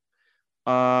over it,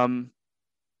 one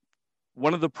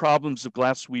of the problems of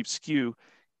glass weave skew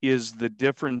is the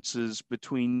differences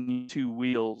between 2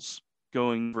 wheels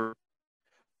going over.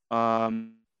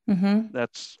 Mm-hmm.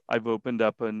 I've opened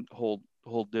up a whole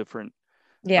different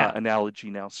analogy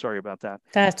now. Sorry about that.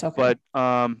 That's okay.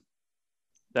 But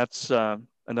that's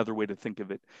another way to think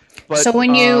of it. But, so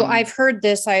when I've heard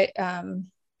this,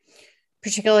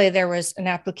 particularly there was an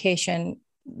application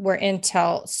where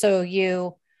Intel, so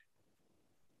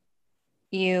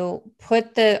you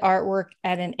put the artwork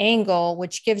at an angle,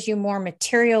 which gives you more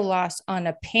material loss on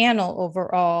a panel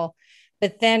overall.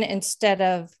 But then instead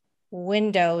of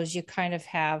windows, you kind of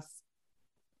have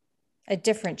a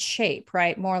different shape,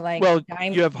 right? More like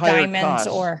you have higher diamonds costs.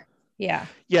 or yeah.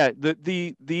 Yeah,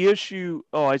 the issue,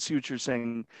 oh, I see what you're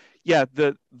saying. Yeah,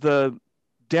 the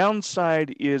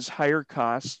downside is higher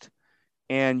cost,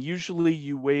 and usually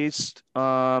you waste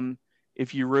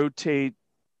if you rotate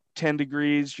 10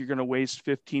 degrees, you're going to waste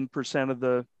 15% of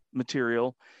the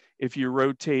material. If you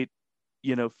rotate,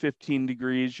 15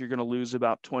 degrees, you're going to lose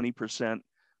about 20%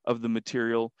 of the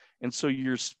material. And so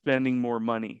you're spending more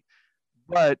money.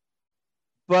 But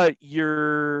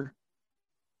you're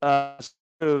sort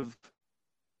of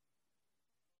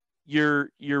you're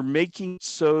making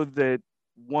so that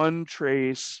one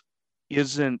trace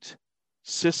isn't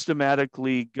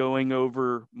systematically going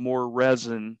over more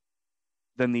resin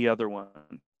than the other one.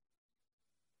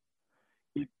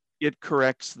 It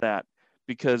corrects that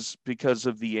because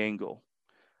of the angle.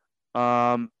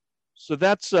 So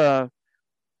that's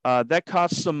that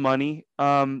costs some money.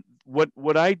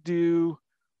 What I do,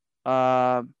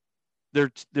 there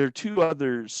are two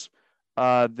others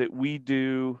that we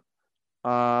do,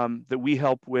 that we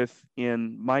help with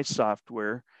in my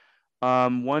software.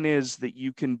 One is that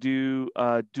you can do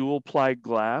dual ply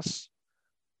glass.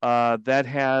 That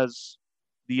has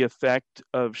the effect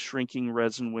of shrinking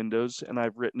resin windows, and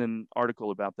I've written an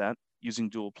article about that using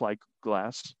dual ply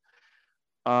glass.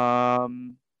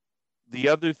 The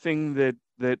other thing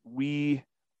that we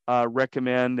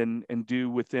recommend and do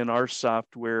within our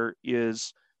software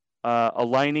is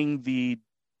aligning the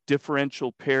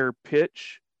differential pair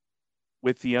pitch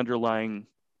with the underlying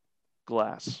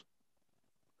glass.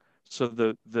 So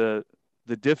the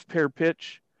diff pair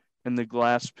pitch and the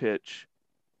glass pitch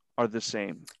are the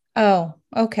same. Oh,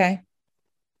 okay.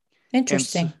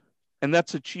 Interesting. And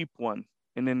that's a cheap one,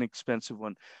 an inexpensive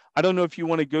one. I don't know if you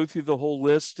want to go through the whole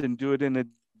list and do it in a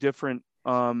different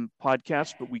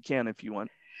podcast, but we can if you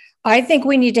want. I think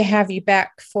we need to have you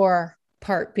back for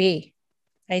part B.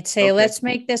 I'd say okay. Let's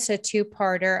make this a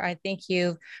two-parter. I think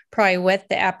you've probably whet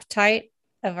the appetite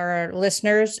of our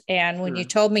listeners. And when you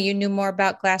told me you knew more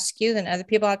about glass skew than other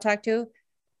people I talked to,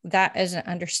 that is an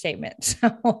understatement.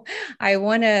 So I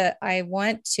want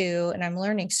to, and I'm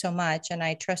learning so much, and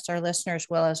I trust our listeners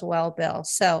will as well, Bill.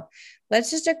 So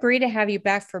let's just agree to have you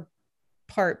back for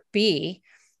part B.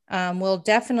 We'll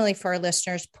definitely, for our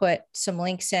listeners, put some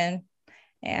links in,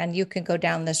 and you can go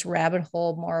down this rabbit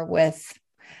hole more with,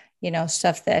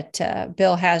 stuff that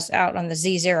Bill has out on the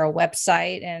Z0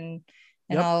 website, and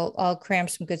yep. I'll cram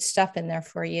some good stuff in there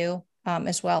for you,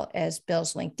 as well as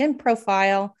Bill's LinkedIn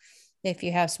profile, if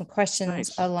you have some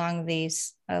questions along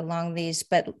these.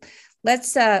 But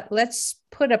let's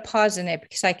put a pause in it,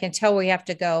 because I can tell we have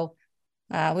to go.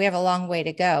 We have a long way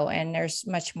to go, and there's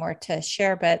much more to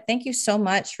share. But thank you so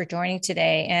much for joining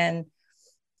today, and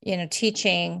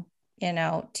teaching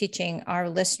our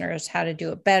listeners how to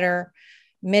do it better,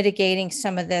 mitigating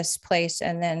some of this place,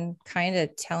 and then kind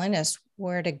of telling us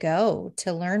where to go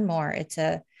to learn more. It's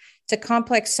a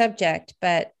complex subject,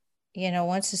 but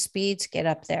once the speeds get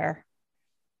up there,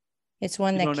 it's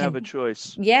one that you don't have a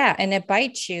choice. Yeah, and it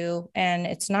bites you, and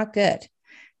it's not good.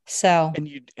 So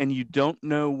and you don't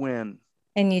know when.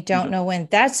 And you don't know when.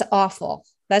 That's awful.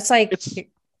 That's like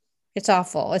it's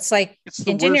awful. It's like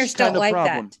engineers don't like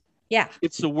that. Yeah.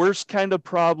 It's the worst kind of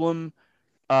problem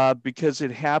because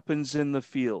it happens in the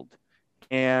field.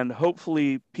 And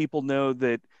hopefully people know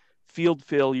that field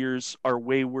failures are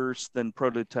way worse than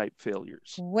prototype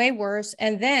failures. Way worse.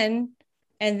 And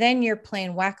then you're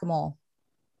playing whack-a-mole.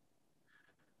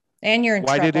 And you're in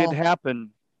trouble. Why did it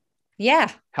happen? Yeah.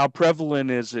 How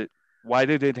prevalent is it? Why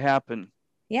did it happen?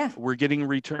 Yeah. We're getting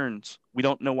returns. We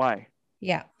don't know why.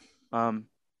 Yeah.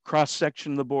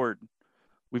 Cross-section the board.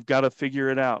 We've got to figure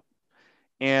it out.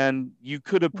 And you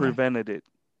could have prevented it.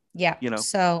 Yeah.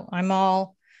 So I'm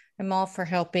all for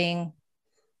helping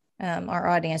our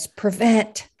audience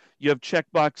prevent. You have check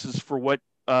boxes for what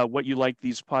you like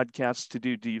these podcasts to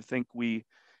do. Do you think we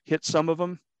hit some of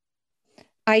them?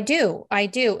 I do.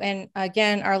 And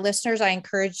again, our listeners, I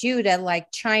encourage you to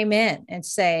chime in and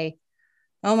say,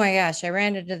 oh my gosh, I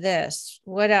ran into this.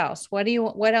 What else? What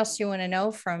else do you want to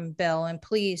know from Bill? And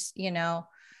please,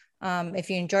 if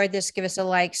you enjoyed this, give us a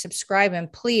like, subscribe,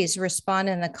 and please respond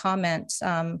in the comments,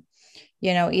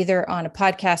 either on a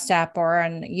podcast app or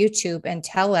on YouTube, and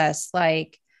tell us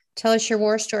your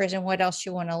war stories and what else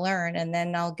you want to learn. And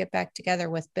then I'll get back together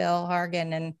with Bill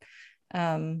Hargan,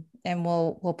 and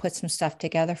we'll put some stuff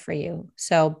together for you.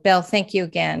 So Bill, thank you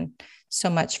again so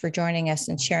much for joining us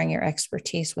and sharing your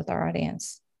expertise with our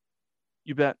audience.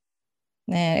 You bet.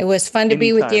 And it was fun to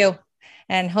be with Anytime. you.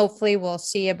 And hopefully we'll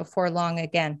see you before long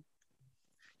again.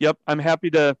 Yep. I'm happy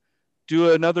to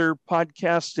do another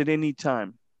podcast at any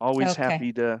time. Always Okay.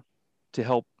 happy to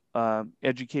help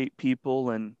educate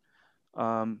people, and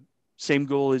same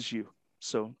goal as you.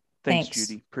 So thanks.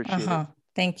 Judy. Appreciate it.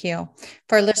 Thank you.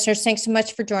 For our listeners, thanks so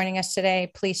much for joining us today.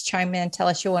 Please chime in, tell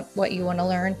us what you want to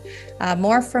learn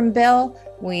more from Bill.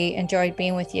 We enjoyed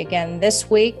being with you again this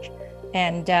week,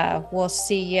 and we'll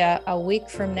see you a week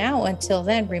from now. Until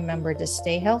then, remember to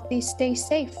stay healthy, stay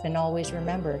safe, and always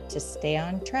remember to stay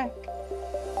on track.